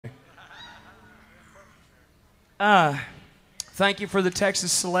Thank you for the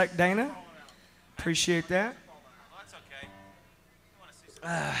Texas Select, Dana. Appreciate that.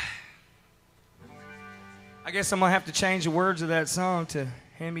 I guess I'm going to have to change the words of that song to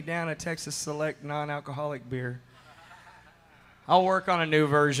hand me down a Texas Select non-alcoholic beer. I'll work on a new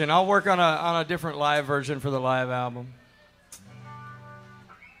version. I'll work on a different live version for the live album.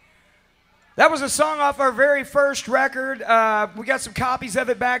 That was a song off our very first record. We got some copies of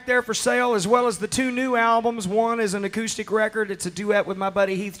it back there for sale, as well as the two new albums. One is an acoustic record. It's a duet with my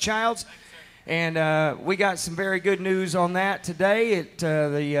buddy Heath Childs. And we got some very good news on that today.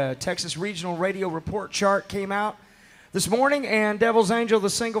 The Texas Regional Radio Report chart came out this morning, and Devil's Angel, the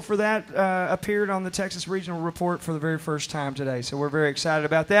single for that, appeared on the Texas Regional Report for the very first time today. So we're very excited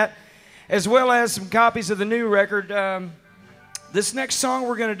about that, as well as some copies of the new record. This next song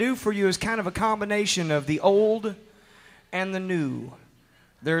we're going to do for you is kind of a combination of the old and the new.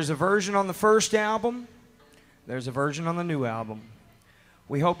 There's a version on the first album. There's a version on the new album.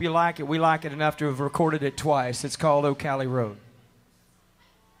 We hope you like it. We like it enough to have recorded it twice. It's called O'Calley Road.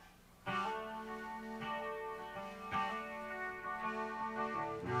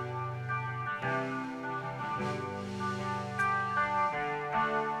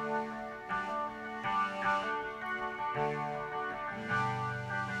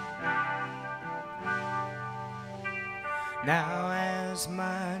 Now as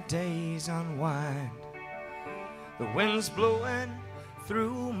my days unwind, the wind's blowing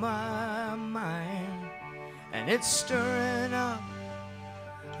through my mind, and it's stirring up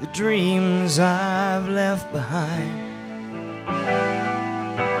the dreams I've left behind.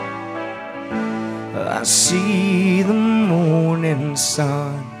 I see the morning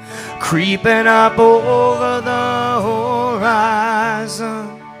sun creeping up over the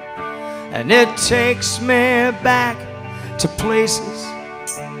horizon, and it takes me back to places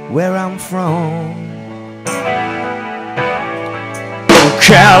where I'm from.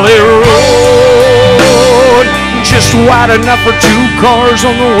 Cali Road, just wide enough for two cars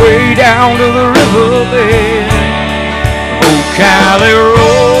on the way down to the riverbed. Oh, Cali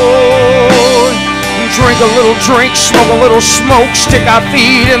Road, drink a little drink, smoke a little smoke, stick our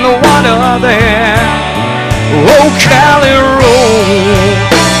feet in the water there. Oh, Cali Road,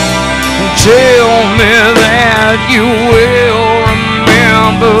 tell me that you will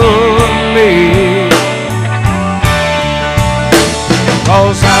remember me,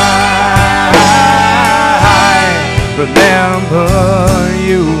 'cause I remember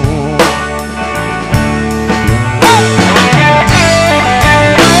you.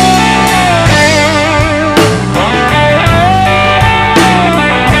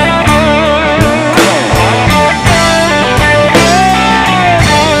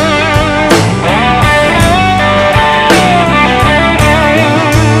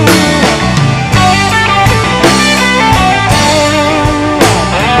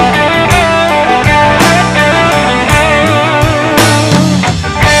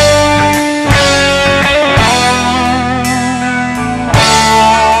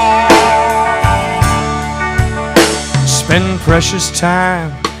 Spend precious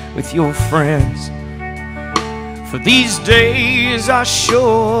time with your friends, for these days are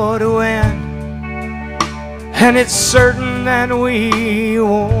sure to end, and it's certain that we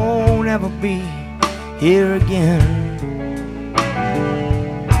won't ever be here again.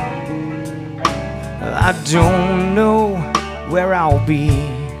 I don't know where I'll be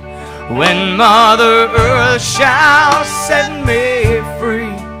when Mother Earth shall set me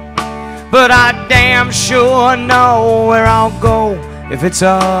free, but I damn sure know where I'll go if it's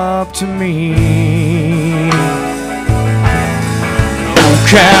up to me. Oh,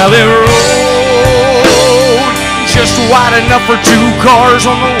 Cali Road, just wide enough for two cars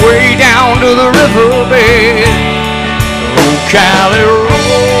on the way down to the riverbed. Oh, Cali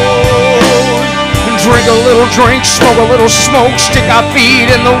Road, drink a little drink, smoke a little smoke, stick our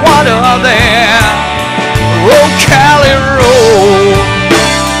feet in the water there. Oh, Cali Road,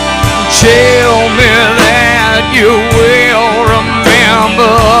 tell me that you will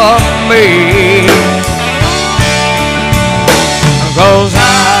remember me, 'cause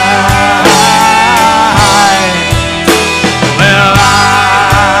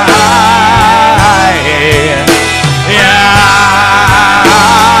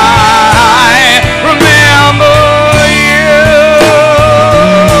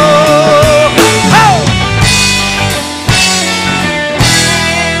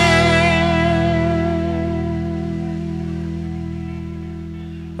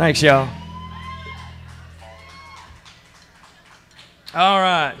thanks, y'all. All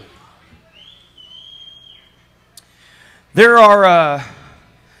right.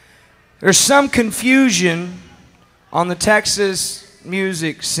 There's some confusion on the Texas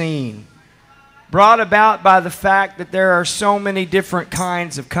music scene, brought about by the fact that there are so many different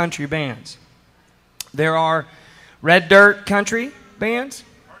kinds of country bands. There are red dirt country bands,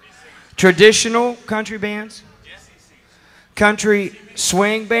 traditional country bands, country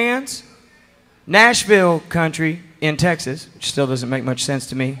swing bands, Nashville country in Texas, which still doesn't make much sense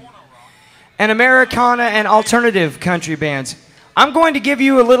to me, and Americana and alternative country bands. I'm going to give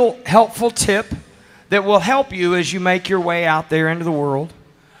you a little helpful tip that will help you as you make your way out there into the world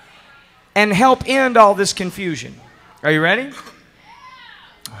and help end all this confusion. Are you ready?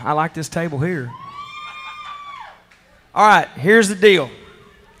 I like this table here. All right, here's the deal.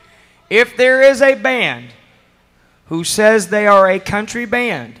 If there is a band who says they are a country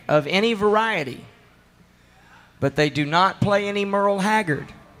band of any variety, but they do not play any Merle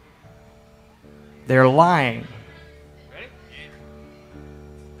Haggard, they're lying. Ready?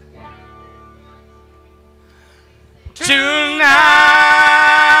 Tonight,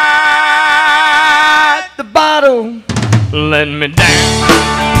 the bottle let me down,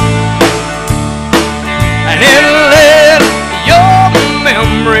 and it'll let your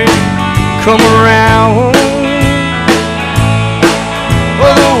memory come around.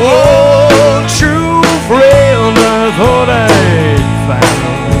 Oh, the one true friend I thought I'd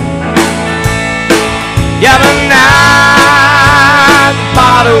found. Yeah, tonight the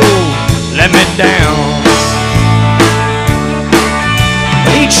bottle let me down.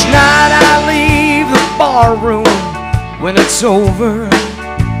 Each night I leave the bar room when it's over,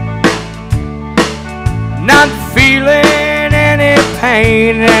 not feeling any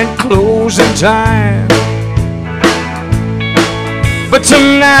pain at closing time. But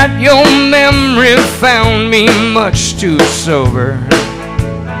tonight your memory found me much too sober.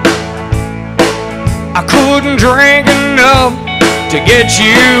 I couldn't drink enough to get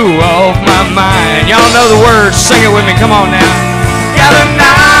you off my mind. Y'all know the words, sing it with me, come on now. Yeah,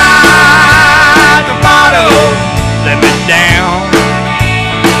 tonight the bottle let me down,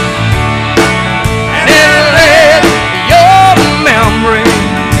 and it let your memory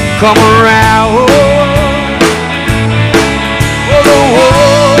come around. Oh, the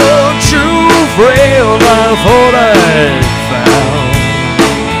one true friend I thought I'd found.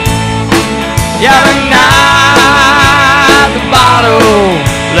 Yeah, tonight the bottle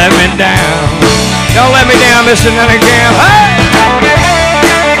let me down. Don't let me down, Mr. Nunningham. Hey!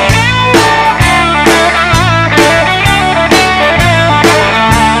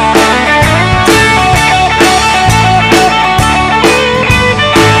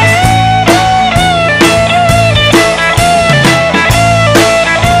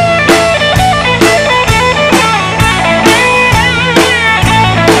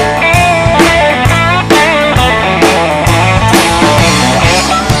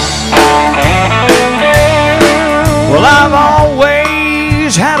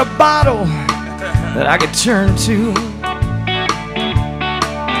 That I could turn to,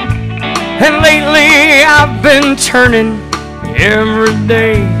 and lately I've been turning every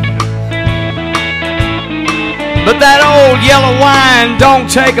day. But that old yellow wine don't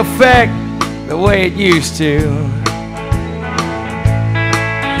take effect the way it used to,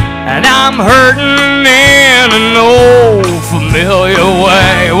 and I'm hurting in an old familiar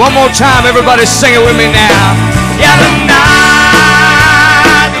way. One more time, everybody sing it with me now. Yeah,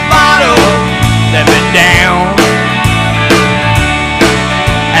 tonight the bottle let me down,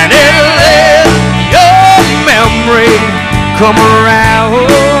 and it'll let your memory come around.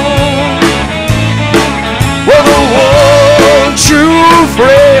 Well, the one true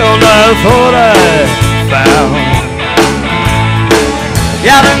friend I thought I found.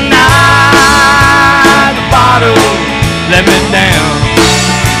 Yeah, tonight the bottle let me down.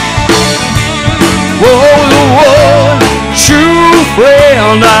 Whoa, the one true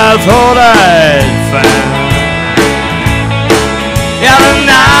friend I thought I'd found. Yeah,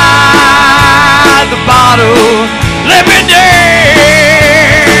 tonight the bottle let me down.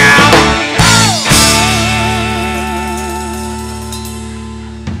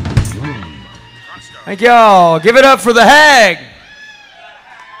 Thank y'all. Give it up for the Hag.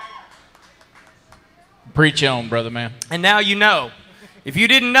 Preach on, brother man. And now you know. If you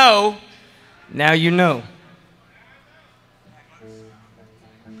didn't know, now you know.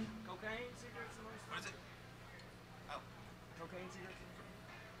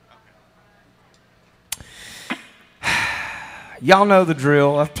 Y'all know the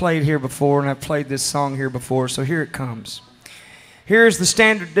drill. I've played here before, and I've played this song here before, so here it comes. Here's the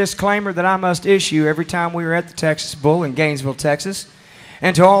standard disclaimer that I must issue every time we are at the Texas Bull in Gainesville, Texas,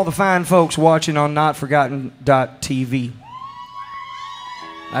 and to all the fine folks watching on notforgotten.tv.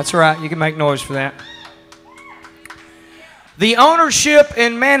 That's right, you can make noise for that. The ownership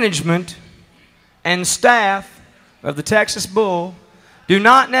and management and staff of the Texas Bull do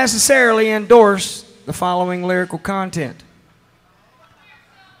not necessarily endorse the following lyrical content.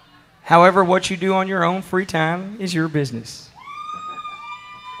 However, what you do on your own free time is your business.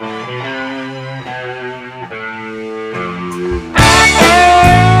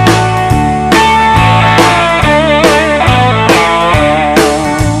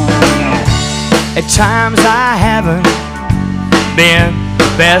 At times I haven't been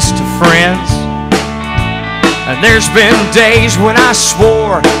the best of friends, and there's been days when I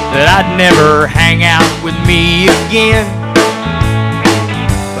swore that I'd never hang out with me again.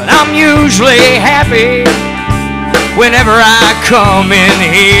 But I'm usually happy whenever I come in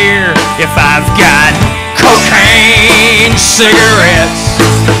here if I've got cocaine, cigarettes,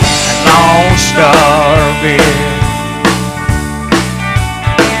 and Lone Star beer.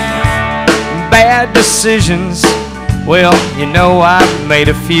 Bad decisions, well, you know I've made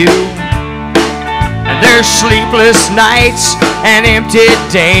a few. And there's sleepless nights and empty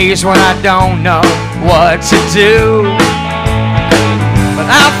days when I don't know what to do. But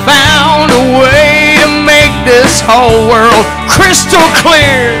I found a way to make this whole world crystal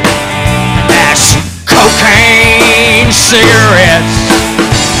clear. That's cocaine, cigarettes,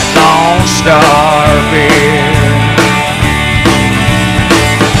 and Lone Star beer.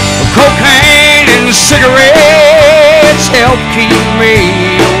 Cocaine and cigarettes help keep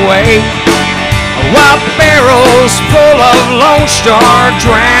me awake, while barrels full of Lone Star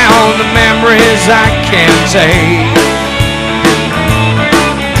drown the memories I can't take.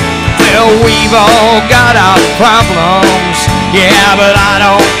 Well, we've all got our problems, yeah, but I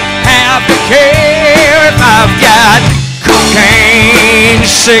don't have to care if I've got cocaine,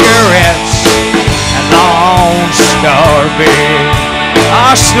 cigarettes, and Lone Star beer.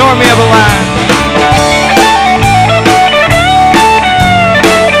 Ah, snore me up a line.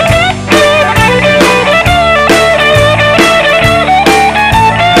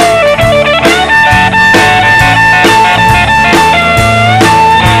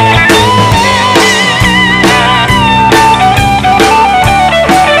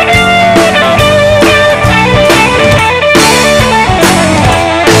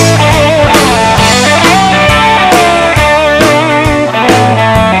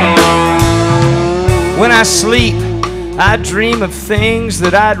 When I sleep, I dream of things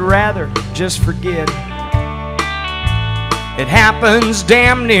that I'd rather just forget. It happens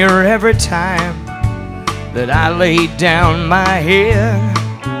damn near every time that I lay down my head.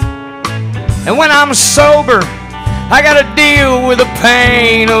 And when I'm sober, I gotta deal with the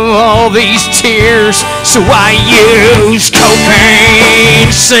pain of all these tears. So I use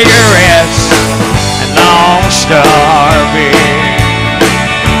cocaine, cigarettes, and Lone Star beer.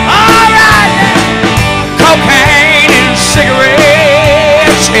 Cocaine and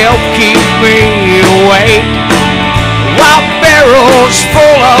cigarettes help keep me awake, while barrels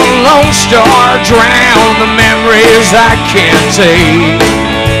full of Lone Star drown the memories I can't take.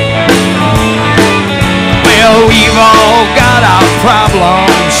 Well, we've all got our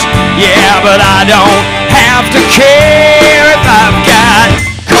problems, yeah, but I don't have to care if I've got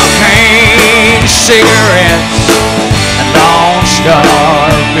cocaine, cigarettes, and Lone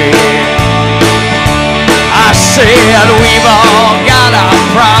Star beer. I said we've all got our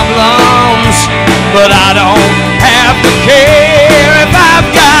problems, but I don't have to care if I've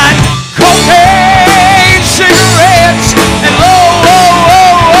got cocaine, cigarettes, and Lone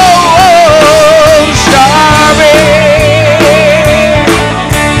Star beer.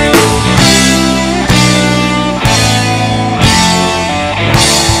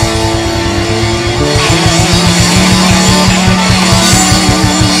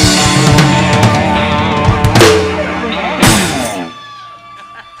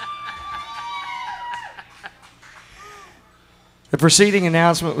 The preceding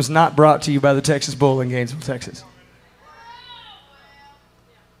announcement was not brought to you by the Texas Bull in Gainesville, Texas.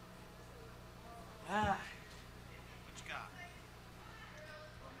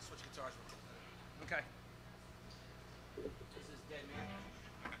 Okay.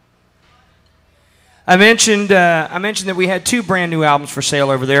 I mentioned that we had two brand new albums for sale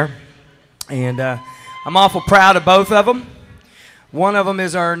over there, and I'm awful proud of both of them. One of them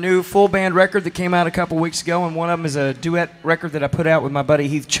is our new full band record that came out a couple weeks ago, and one of them is a duet record that I put out with my buddy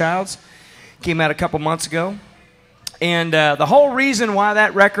Heath Childs. Came out a couple months ago. And the whole reason why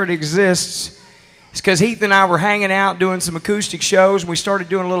that record exists is because Heath and I were hanging out doing some acoustic shows, and we started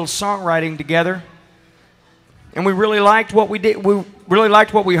doing a little songwriting together. And we really liked what we did. We really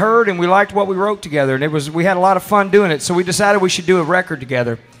liked what we heard, and we liked what we wrote together. And we had a lot of fun doing it, so we decided we should do a record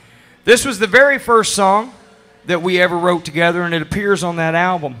together. This was the very first song that we ever wrote together, and it appears on that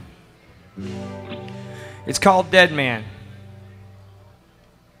album. It's called Dead Man.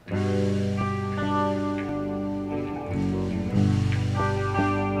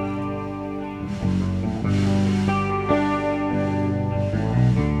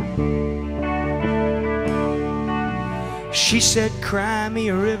 She said, cry me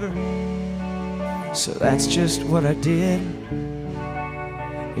a river. So that's just what I did.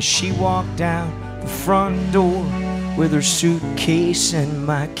 As she walked out the front door with her suitcase and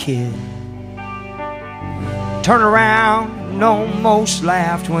my kid. Turned around and almost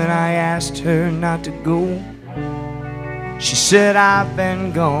laughed when I asked her not to go. She said, I've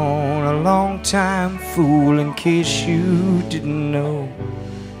been gone a long time, fool, in case you didn't know.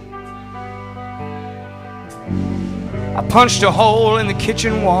 I punched a hole in the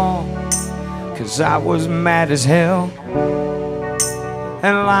kitchen wall, 'cause I was mad as hell.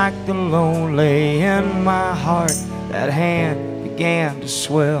 And like the loan lay in my heart, that hand began to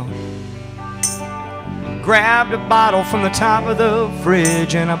swell. Grabbed a bottle from the top of the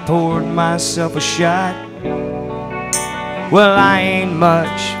fridge and I poured myself a shot. Well, I ain't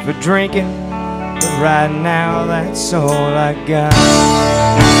much for drinking, but right now that's all I got.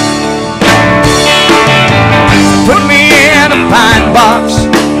 Put me in a pine box,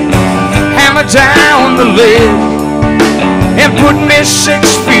 hammer down the lid, and put me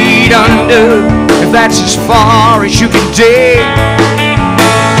 6 feet under, if that's as far as you can dig.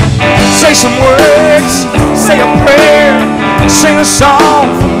 Say some words, say a prayer, sing a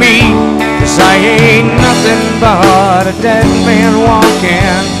song for me, 'cause I ain't nothing but a dead man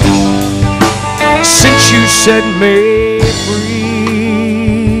walking since you set me free.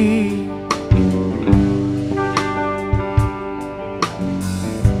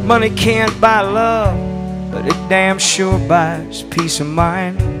 Money can't buy love, but it damn sure buys peace of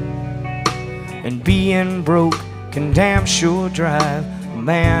mind. And being broke can damn sure drive a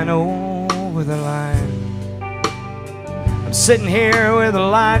man over the line. I'm sitting here with the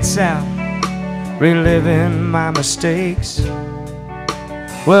lights out, reliving my mistakes.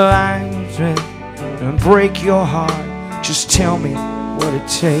 Well, I ain't gonna break your heart, just tell me what it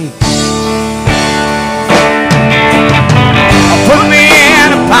takes. Put me in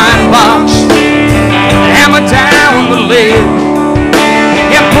a pine box, hammer down the lid,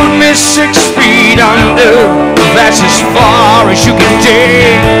 and put me 6 feet under, that's as far as you can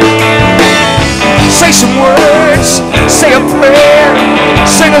dig. Say some words, say a prayer,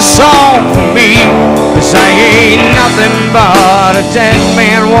 sing a song for me, 'cause I ain't nothing but a dead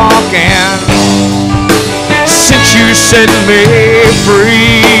man walking since you set me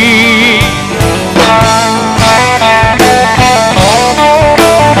free.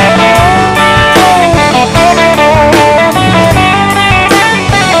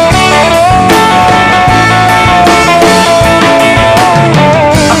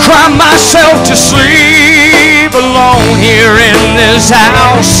 Myself to sleep alone here in this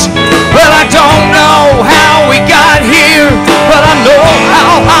house. Well, I don't know how we got here, but I know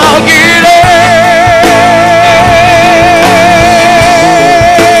how I'll get out.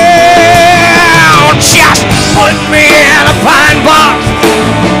 Just put me in a pine box,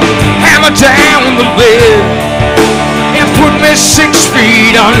 hammer down the lid, and put me 6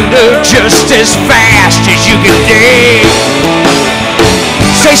 feet under, just as fast as you can dig.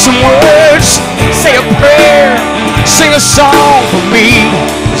 Say some words, say a prayer, sing a song for me,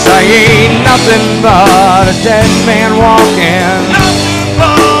 'cause I ain't nothing but a dead man walking. Nothing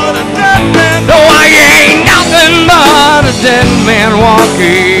but a dead man. No, I ain't nothing but a dead man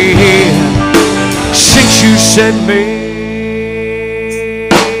walking since you set me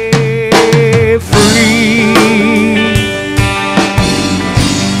free.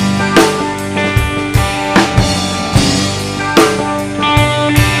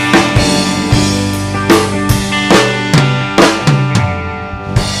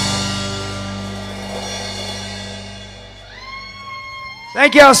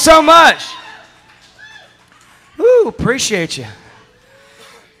 Thank y'all so much. Woo, appreciate you.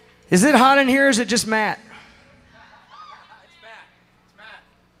 Is it hot in here or is it just Matt? It's Matt.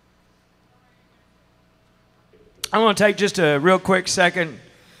 I want to take just a real quick second.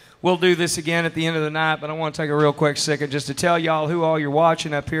 We'll do this again at the end of the night, but I want to take a real quick second just to tell y'all who all you're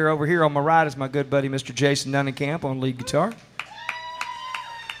watching up here. Over here on my right is my good buddy, Mr. Jason Dunnenkamp on lead guitar.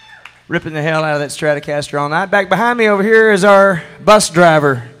 Ripping the hell out of that Stratocaster all night. Back behind me over here is our bus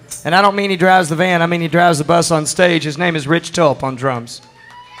driver. And I don't mean he drives the van, I mean he drives the bus on stage. His name is Rich Tulp on drums.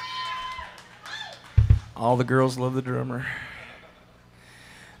 All the girls love the drummer.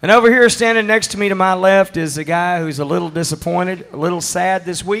 And over here standing next to me to my left is a guy who's a little disappointed, a little sad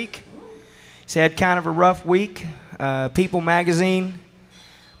this week. He's had kind of a rough week. People magazine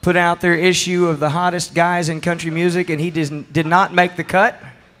put out their issue of the hottest guys in country music, and he did not make the cut.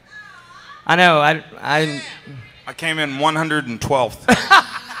 I know. I came in 112th.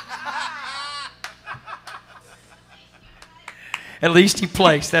 At least he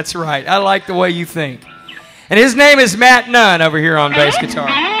placed. That's right. I like the way you think. And his name is Matt Nunn over here on bass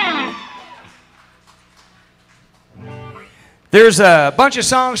guitar. There's a bunch of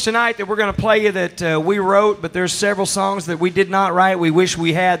songs tonight that we're going to play you that we wrote, but there's several songs that we did not write. We wish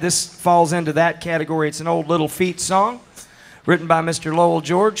we had. This falls into that category. It's an old Little Feat song written by Mr. Lowell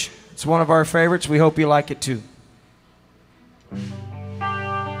George. It's one of our favorites. We hope you like it too.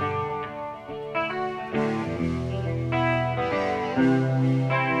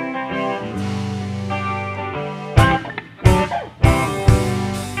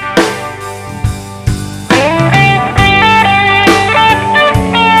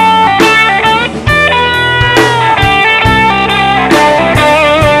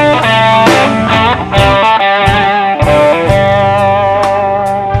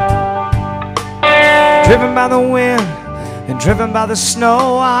 Driven by the wind and driven by the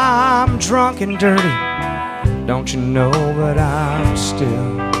snow, I'm drunk and dirty, don't you know, but I'm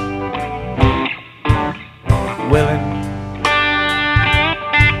still willing.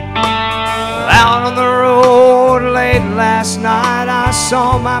 Out on the road late last night, I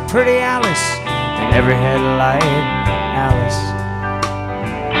saw my pretty Alice, and every headlight, Alice,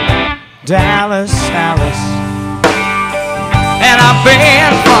 Dallas, Alice. And I've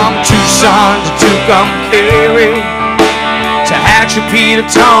been from Tucson to Tucumcari, to Hatchapee to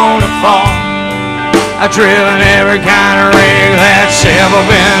Tonopah. I've driven every kind of rig that's ever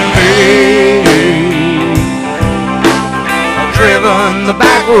been made. I've driven the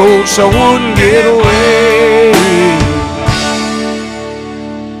back road so I wouldn't get away.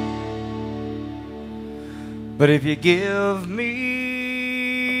 But if you give me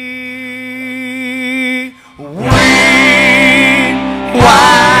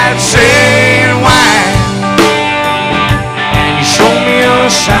white sand wine, and you show me a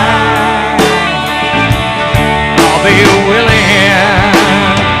sign, I'll be willing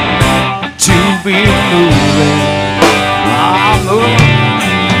to be moving. I'll move.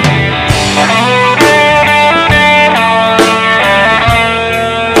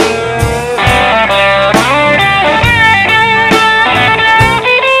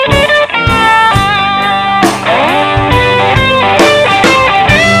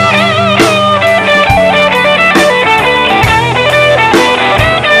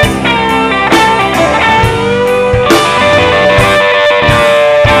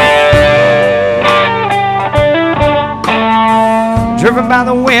 Driven by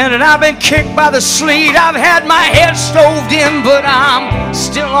the wind and I've been kicked by the sleet. I've had my head stoved in, but I'm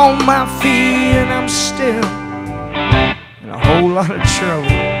still on my feet, and I'm still in a whole lot of trouble.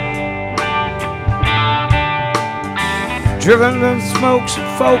 Driven to smoke some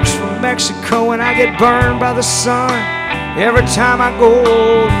folks from Mexico, and I get burned by the sun every time I go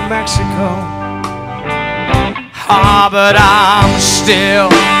to Mexico. Ah, but I'm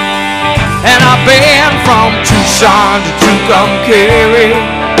still. And I've been from Tucson to Tucumcari,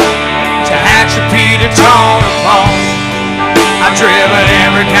 to Hatchapee to Tonopah. I've driven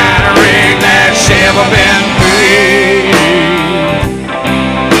every kind of rig that's ever been made.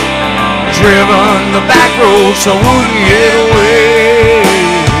 Driven the back road so I wouldn't get away.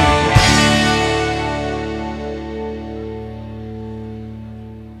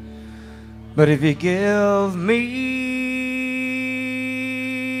 But if you give me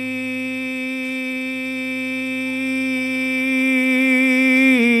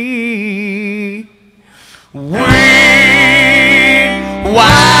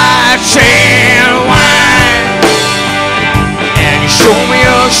white sand wine, and you show me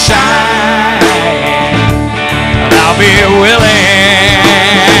a sign, I'll be willing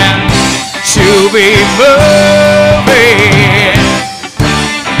to be moving.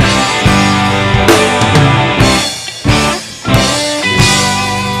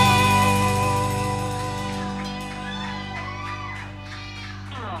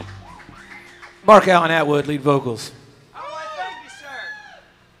 Mark Allen Atwood, lead vocals.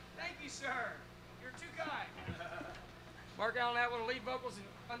 Mark Allen Atwood, lead vocals and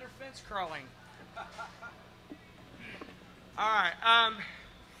under fence crawling. All right.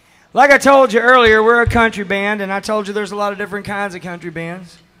 Like I told you earlier, we're a country band, and I told you there's a lot of different kinds of country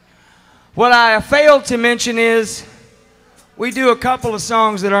bands. What I failed to mention is we do a couple of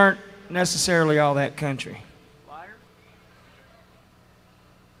songs that aren't necessarily all that country.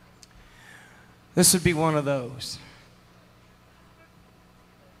 This would be one of those.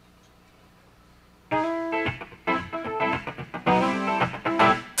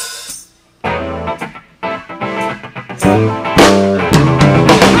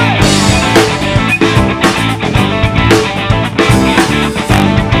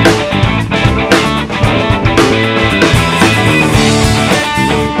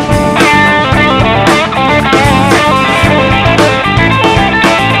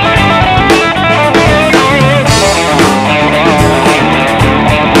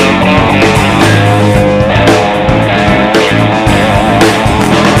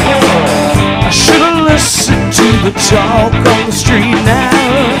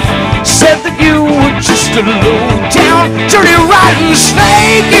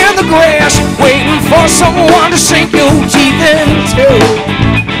 the grass, waiting for someone to sink your teeth into.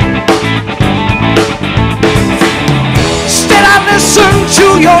 Instead I listened to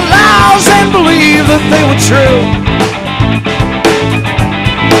your lies and believed that they were true.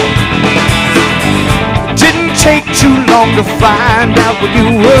 It didn't take too long to find out what you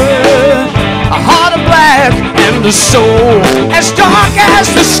were. A heart of black and a soul as dark as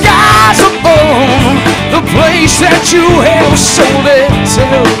the skies above. The place that you have sold it to.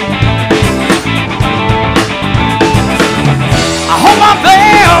 I hope I'm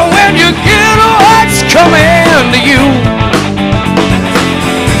there when you get what's coming to you.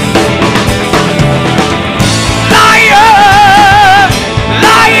 Liar,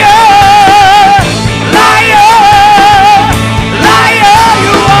 liar, liar, liar,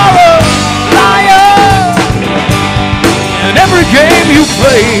 you are a liar. In every game you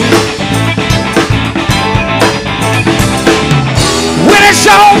play, when it's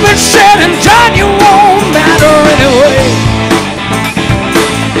all been said and done, you won't matter anyway.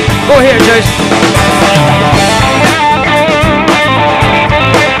 Go ahead, Jason.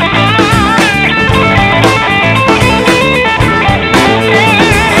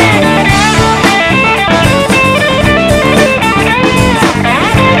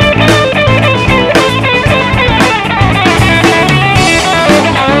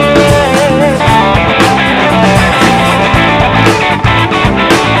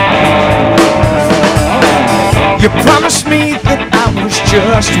 You promised me that I was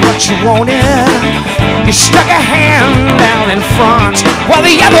just what you wanted. You stuck a hand out in front while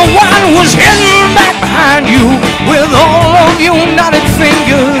the other one was hidden back behind you with all of your knotted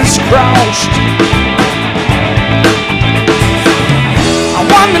fingers crossed. I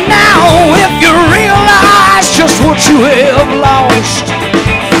wonder now if you realize just what you have lost.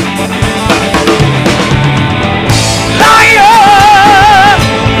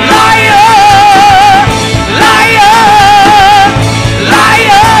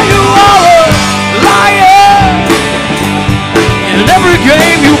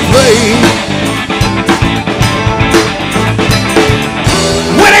 Game you play,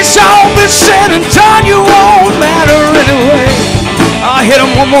 when it's all been said and done, you won't matter anyway. I'll hit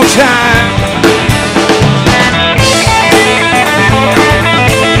 'em one more time.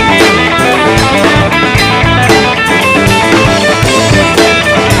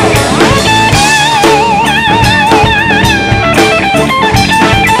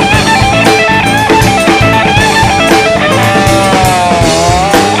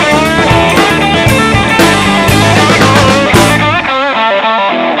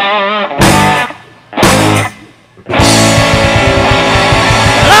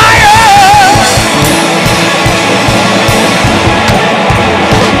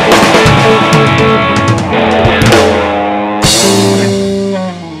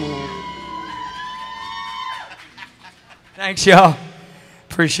 Thanks, y'all.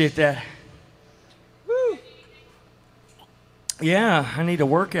 Appreciate that. Woo. Yeah, I need a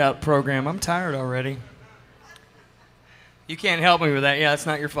workout program. I'm tired already. You can't help me with that. Yeah, it's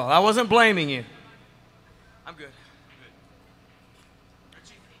not your fault. I wasn't blaming you. I'm good.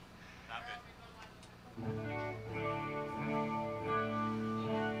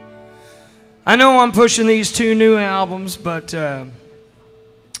 I know I'm pushing these 2 new albums, but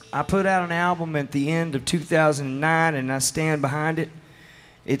I put out an album at the end of 2009, and I stand behind it.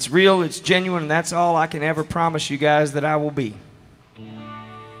 It's real, it's genuine, and that's all I can ever promise you guys that I will be.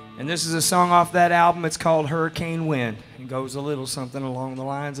 And this is a song off that album. It's called Hurricane Wind. It goes a little something along the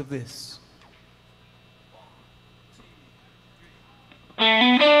lines of this.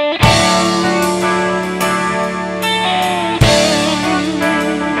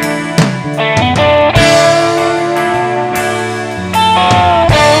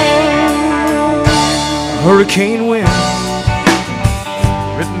 Hurricane wind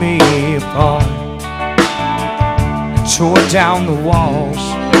ripped me apart, tore down the walls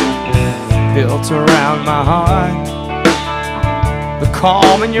built around my heart. The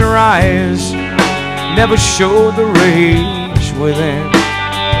calm in your eyes never showed the rage within.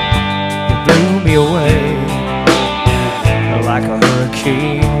 It blew me away like a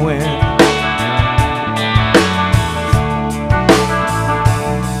hurricane wind.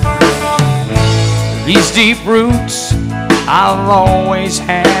 These deep roots I've always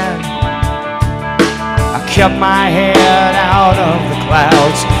had. I kept my head out of the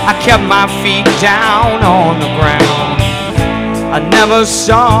clouds. I kept my feet down on the ground. I never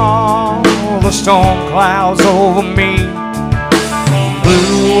saw the storm clouds over me.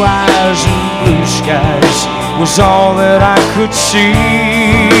 Blue eyes and blue skies was all that I could see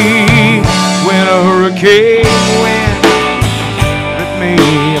when a hurricane wind ripped me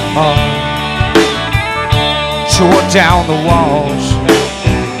me apart. Tore down the walls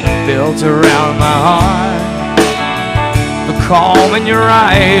built around my heart. The calm in your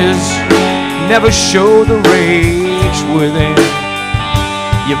eyes never showed the rage within.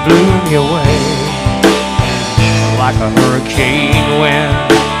 You blew me away like a hurricane wind.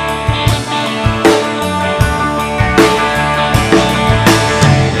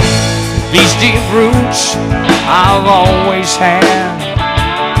 These deep roots I've always had.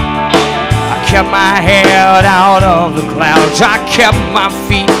 I kept my head out of the clouds. I kept my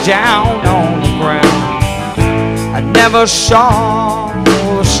feet down on the ground. I never saw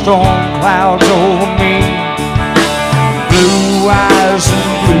the storm clouds over me. Blue eyes and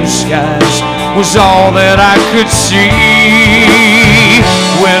blue skies was all that I could see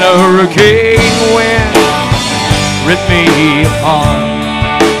when a hurricane wind ripped me apart.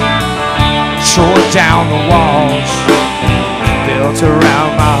 Tore down the walls built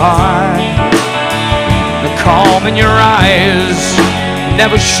around my heart. The calm in your eyes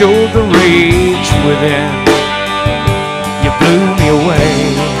never showed the rage within. You blew me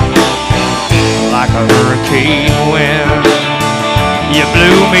away like a hurricane wind. You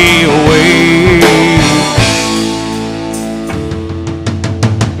blew me away.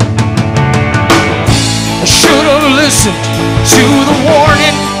 I should have listened to the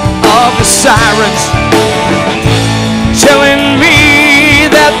warning of the sirens telling me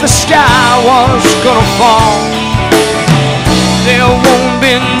that the sky was gonna fall. There won't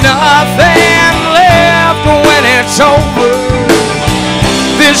be nothing left when it's over.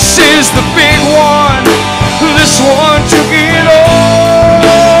 This is the big one. This one took it all.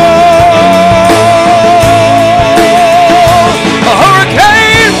 A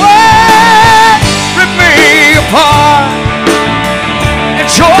hurricane wind ripped me apart.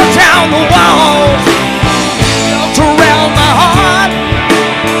 Tore down the walls built around my heart.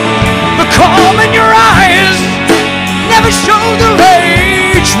 The calm in your eyes never showed the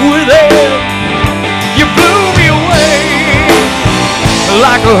rage within. You blew me away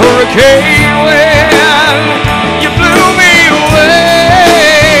like a hurricane wind. You blew me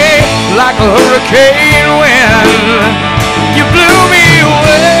away like a hurricane wind. You blew me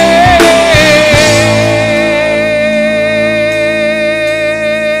away.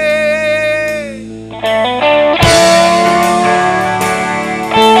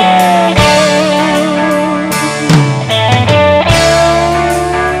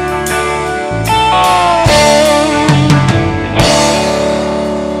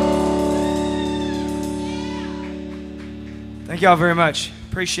 Thank y'all very much.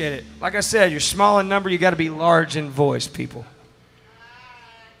 Appreciate it. Like I said, you're small in number, you got to be large in voice, people.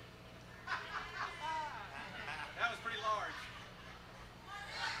 That was pretty large.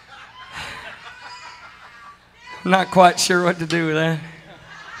 I'm not quite sure what to do with that.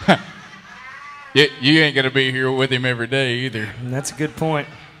 You ain't going to be here with him every day either. And that's a good point.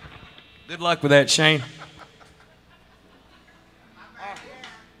 Good luck with that, Shane.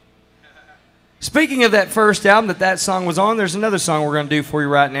 Speaking of that first album that song was on, there's another song we're going to do for you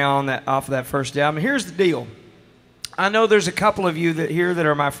right now off of that first album. Here's the deal. I know there's a couple of you here that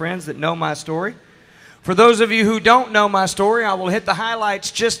are my friends that know my story. For those of you who don't know my story, I will hit the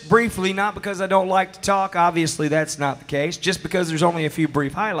highlights just briefly, not because I don't like to talk. Obviously, that's not the case, just because there's only a few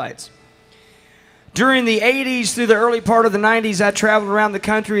brief highlights. During the 80s through the early part of the 90s, I traveled around the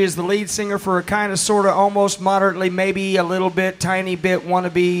country as the lead singer for a kind of, sort of, almost moderately, maybe a little bit, tiny bit,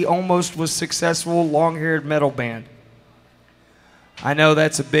 wannabe, almost was successful, long-haired metal band. I know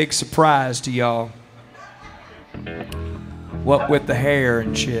that's a big surprise to y'all. What with the hair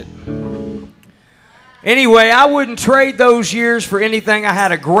and shit. Anyway, I wouldn't trade those years for anything. I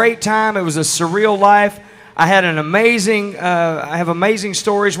had a great time. It was a surreal life. I had an amazing, I have amazing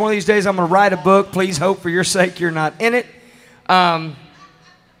stories. One of these days I'm going to write a book. Please hope for your sake you're not in it. But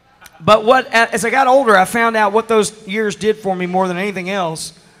as I got older, I found out what those years did for me more than anything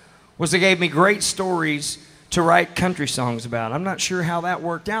else was they gave me great stories to write country songs about. I'm not sure how that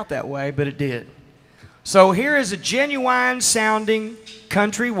worked out that way, but it did. So here is a genuine sounding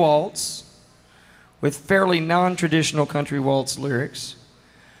country waltz with fairly non-traditional country waltz lyrics.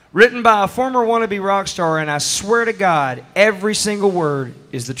 Written by a former wannabe rock star, and I swear to God, every single word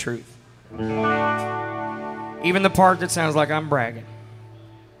is the truth. Even the part that sounds like I'm bragging.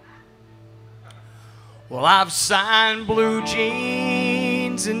 Well, I've signed blue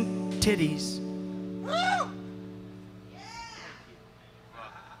jeans and titties.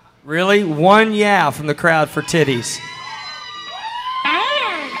 Really? One yeah from the crowd for titties.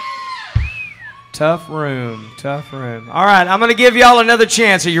 Tough room, tough room. All right, I'm going to give y'all another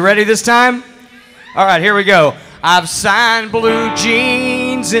chance. Are you ready this time? All right, here we go. I've signed blue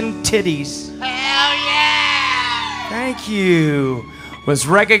jeans and titties. Hell yeah! Thank you. Was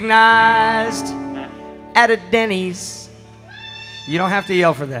recognized at a Denny's. You don't have to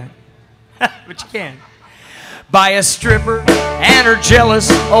yell for that, but you can. By a stripper and her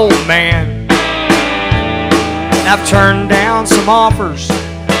jealous old man. And I've turned down some offers,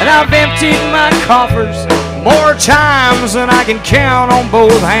 and I've emptied my coffers more times than I can count on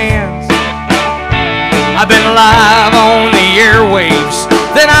both hands. I've been live on the airwaves,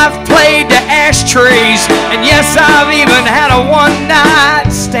 then I've played to ashtrays, and yes, I've even had a one-night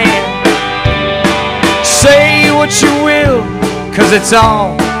stand. Say what you will, 'cause it's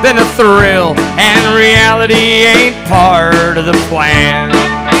all been a thrill, and reality ain't part of the plan.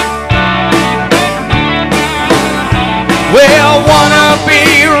 Well,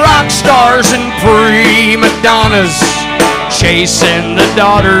 wannabe rock stars and prima donnas, chasing the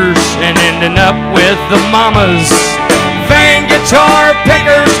daughters and ending up with the mamas. Vain guitar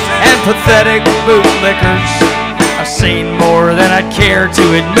pickers and pathetic bootlickers. I've seen more than I'd care to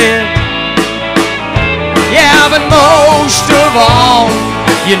admit. Yeah, but most of all,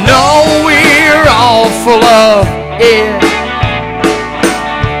 you know we're all full of it.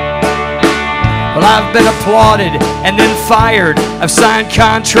 Well, I've been applauded and then fired. I've signed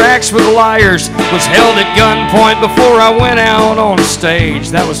contracts with liars. Was held at gunpoint before I went out on stage.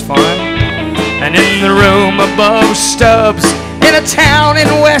 That was fun. And in the room above Stubbs, in a town in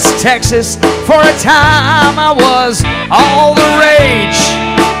West Texas, for a time I was all the rage.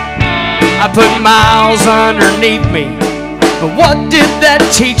 I put miles underneath me, but what did that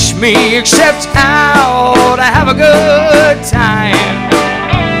teach me except how to have a good time,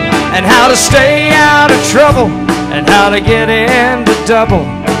 and how to stay out of trouble, and how to get into double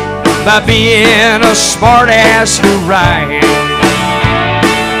by being a smart ass who writes.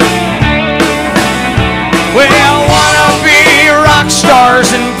 Well, wannabe rock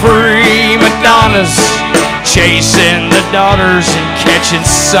stars and prima donnas, chasing the daughters and catching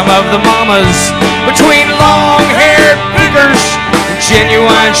some of the mamas, between long-haired pickers and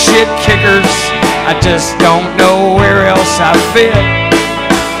genuine shit kickers. I just don't know where else I fit.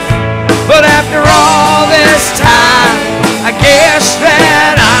 But after all this time, I guess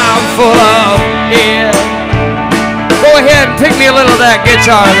that I'm full of it. Go ahead and pick me a little of that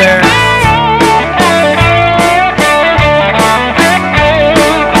guitar there.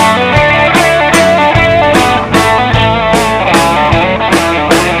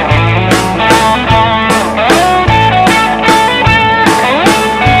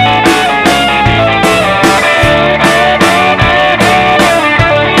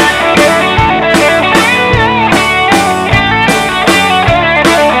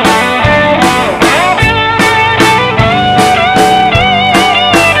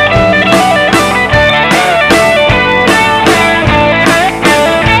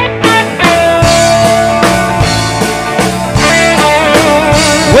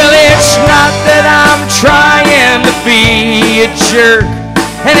 Trying to be a jerk,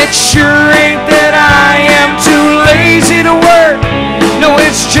 and it sure ain't that I am too lazy to work. No,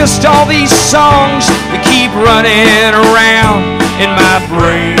 it's just all these songs that keep running around in my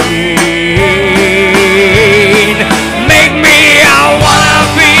brain. Make me a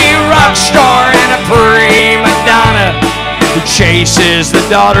wannabe rock star and a prima donna who chases the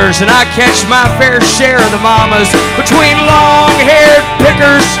daughters, and I catch my fair share of the mamas, between long-haired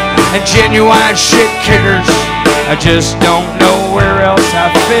pickers and genuine shit kickers. I just don't know where else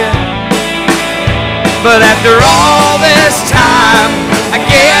I fit. But after all this time, I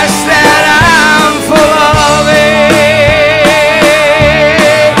guess that I'm full of it.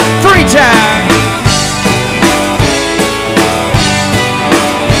 3 times.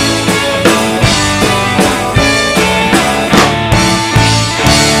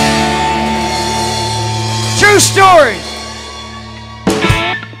 True stories.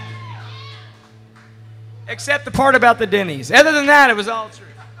 Except the part about the Denny's. Other than that, it was all true.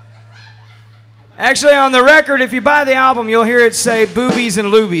 Actually, on the record, if you buy the album, you'll hear it say boobies and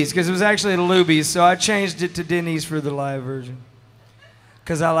loobies, because it was actually the loobies, so I changed it to Denny's for the live version.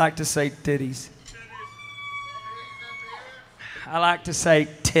 Because I like to say titties. I like to say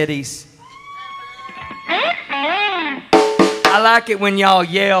titties. I like it when y'all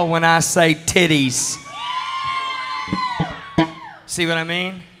yell when I say titties. See what I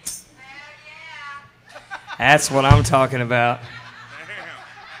mean? That's what I'm talking about.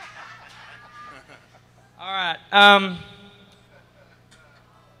 All right.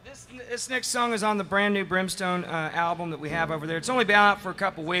 This next song is on the brand new Brimstone album that we have over there. It's only been out for a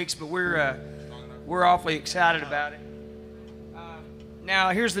couple weeks, but we're awfully excited about it.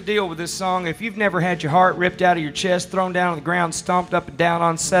 Now, here's the deal with this song. If you've never had your heart ripped out of your chest, thrown down on the ground, stomped up and down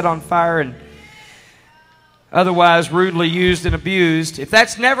on, set on fire, and otherwise rudely used and abused, if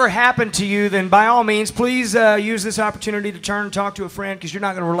that's never happened to you, then by all means, please use this opportunity to turn and talk to a friend, because you're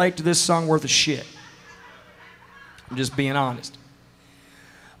not going to relate to this song worth of shit. I'm just being honest.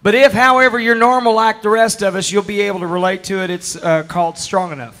 But if, however, you're normal like the rest of us, you'll be able to relate to it. It's called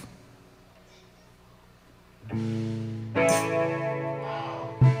Strong Enough.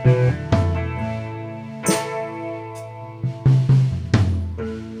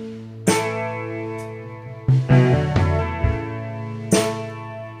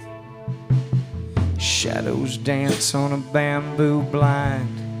 Shadows dance on a bamboo blind.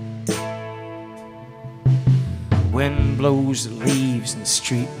 Wind blows the leaves and the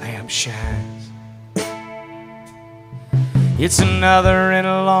street lamp shines. It's another in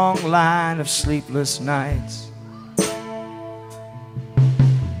a long line of sleepless nights,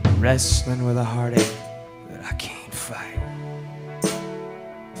 wrestling with a heartache that I can't fight.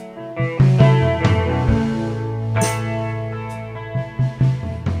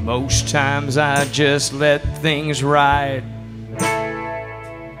 Most times I just let things ride.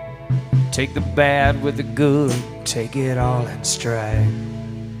 Take the bad with the good, take it all in stride.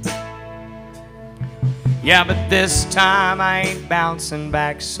 Yeah, but this time I ain't bouncing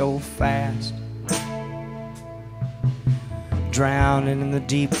back so fast, drowning in the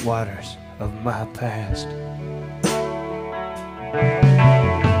deep waters of my past.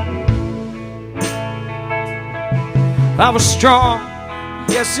 I was strong,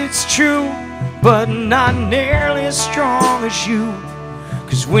 yes it's true, but not nearly as strong as you.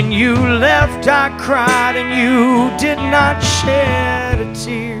 'Cause when you left I cried and you did not shed a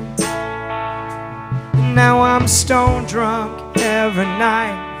tear. And now I'm stone drunk every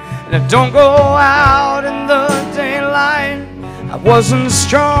night, and I don't go out in the daylight. I wasn't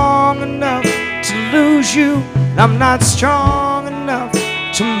strong enough to lose you, and I'm not strong enough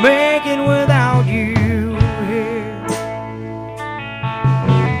to make it without you here.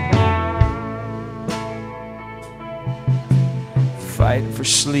 Fighting for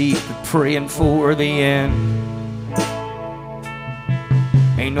sleep and praying for the end.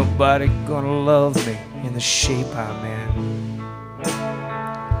 Ain't nobody gonna love me in the shape I'm in.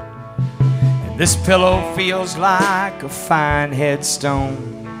 And this pillow feels like a fine headstone.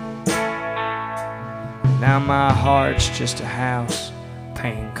 Now my heart's just a house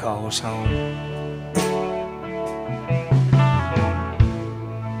pain calls home.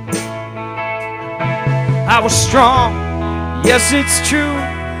 I was strong, yes it's true,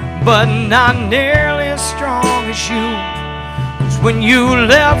 but not nearly as strong as you. 'Cause when you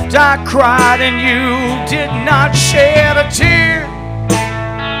left I cried and you did not shed a tear.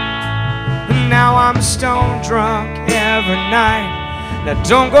 And now I'm stone drunk every night, and I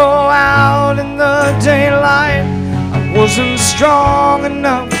don't go out in the daylight. I wasn't strong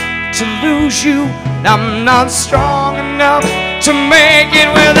enough to lose you, and I'm not strong enough to make it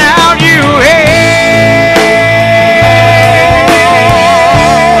without you. Hey.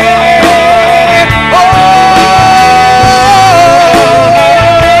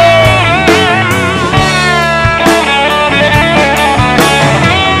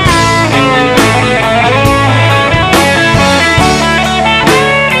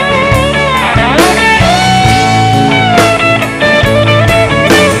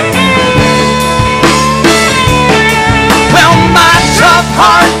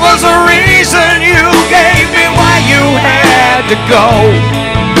 Heart was a reason you gave me why you had to go.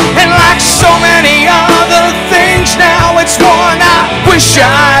 And like so many other things now, it's one I wish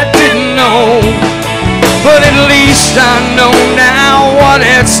I didn't know. But at least I know now what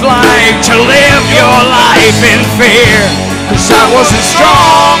it's like to live your life in fear. 'Cause I wasn't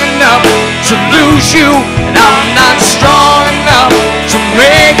strong enough to lose you, and I'm not strong enough to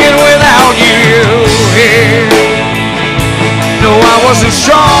make it without you here. No, I wasn't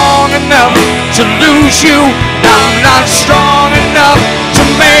strong enough to lose you, and I'm not strong enough to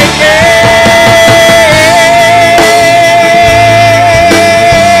make it.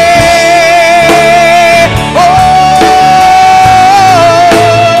 Oh.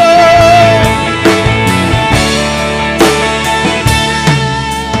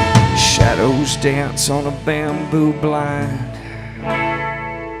 Shadows dance on a bamboo blind,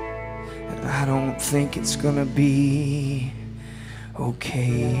 and I don't think it's gonna be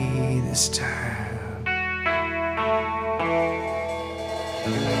okay this time.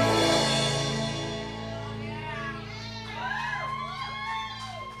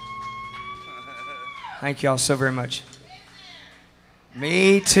 Thank y'all so very much.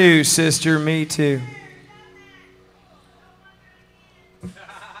 Me too, sister, me too.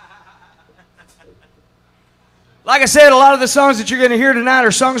 like I said, a lot of the songs that you're going to hear tonight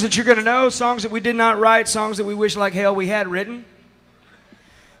are songs that you're going to know, songs that we did not write, songs that we wish like hell we had written.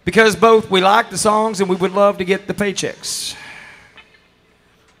 Because both we like the songs and we would love to get the paychecks.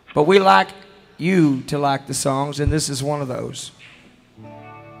 But we like you to like the songs, and this is one of those.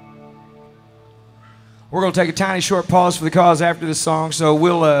 We're going to take a tiny short pause for the cause after this song, so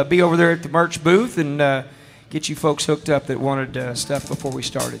we'll be over there at the merch booth and get you folks hooked up that wanted stuff before we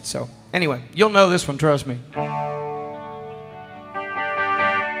started. So anyway, you'll know this one, trust me.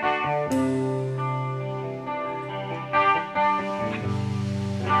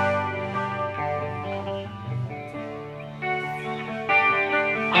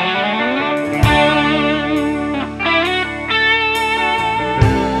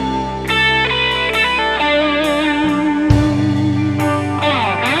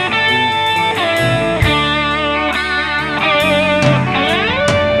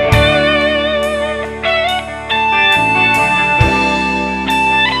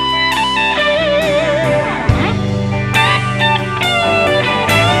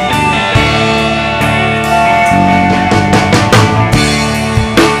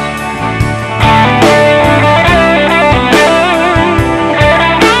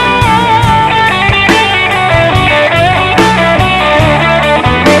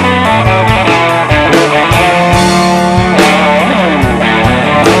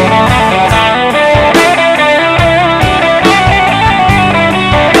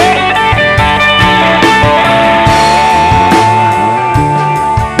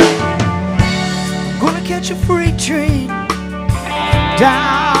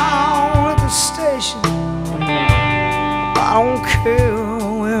 Down at the station, I don't care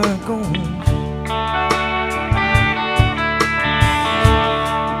where it goes.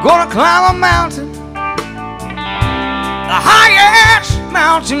 Gonna climb a mountain, the highest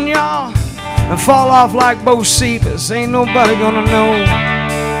mountain, y'all, and fall off like Bocephus. Ain't nobody gonna know.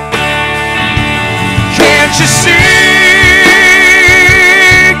 Can't you see?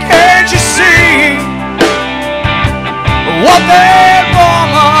 Can't you see what that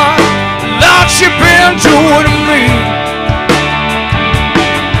woman that she been doing to me?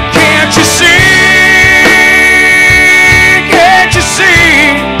 Can't you see? Can't you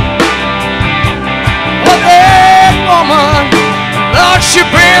see what that woman that she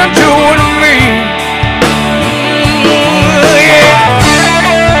been doing to me?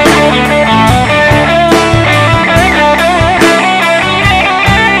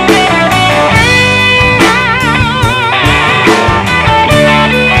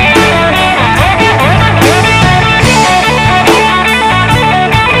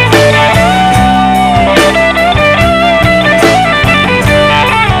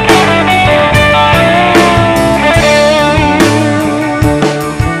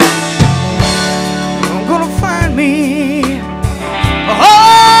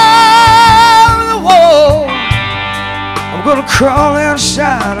 Crawl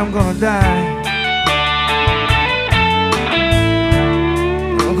outside, I'm gonna die.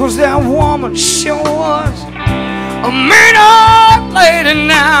 'Cause that woman sure was a mean old lady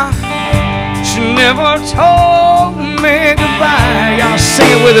now. She never told me goodbye. Y'all sing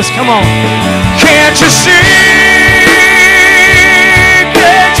it with us, come on. Can't you see?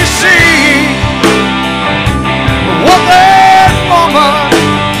 Can't you see what that woman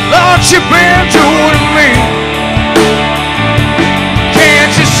thought she'd been doing to me?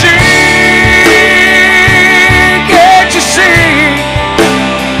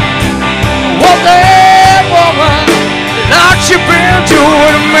 That woman that you've been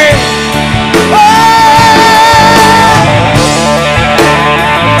doing to me. Oh!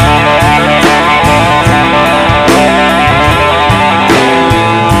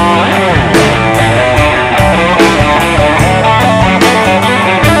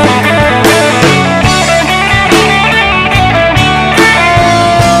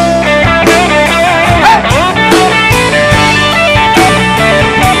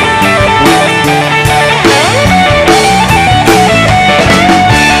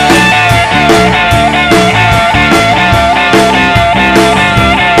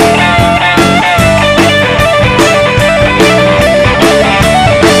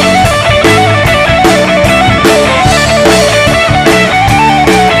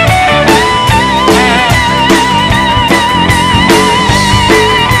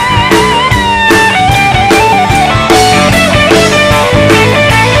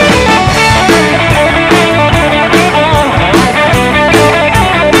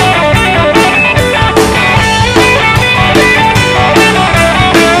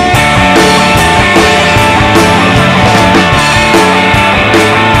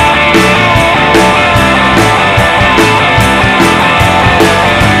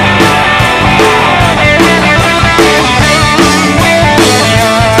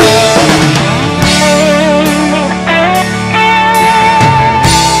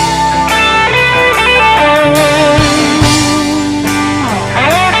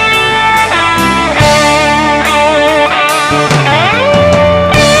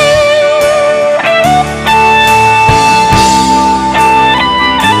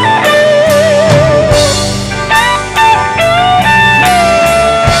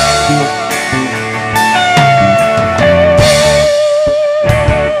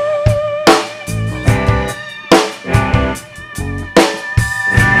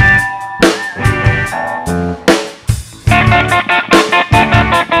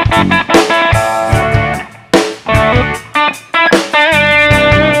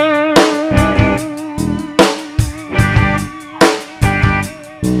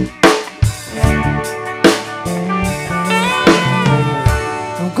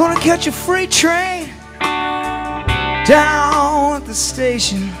 Gonna catch a freight train down at the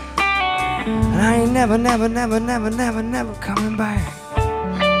station, and I ain't never coming back.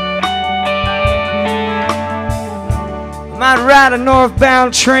 I might ride a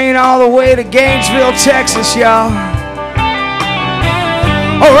northbound train all the way to Gainesville, Texas, y'all.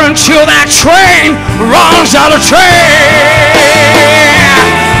 Or until that train runs out of train.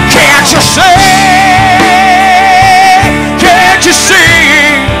 Can't you see? Can't you see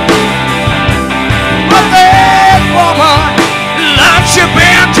what that woman, what you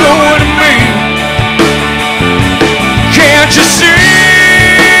been doing to me? Can't you see?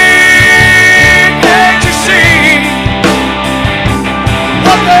 Can't you see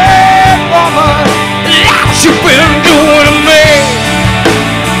what that woman, what you been doing to me?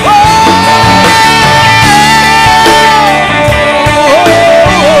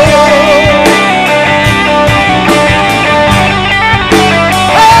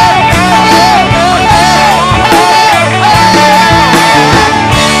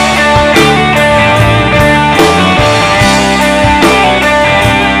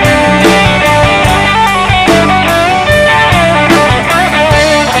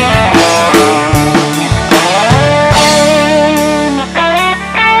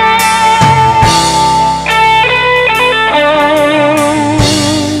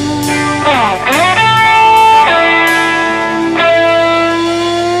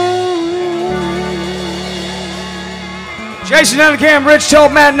 Jason Duncan, Rich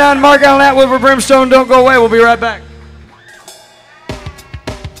told Matt Nunn, Mark Allen Atwood for Brimstone. Don't go away. We'll be right back.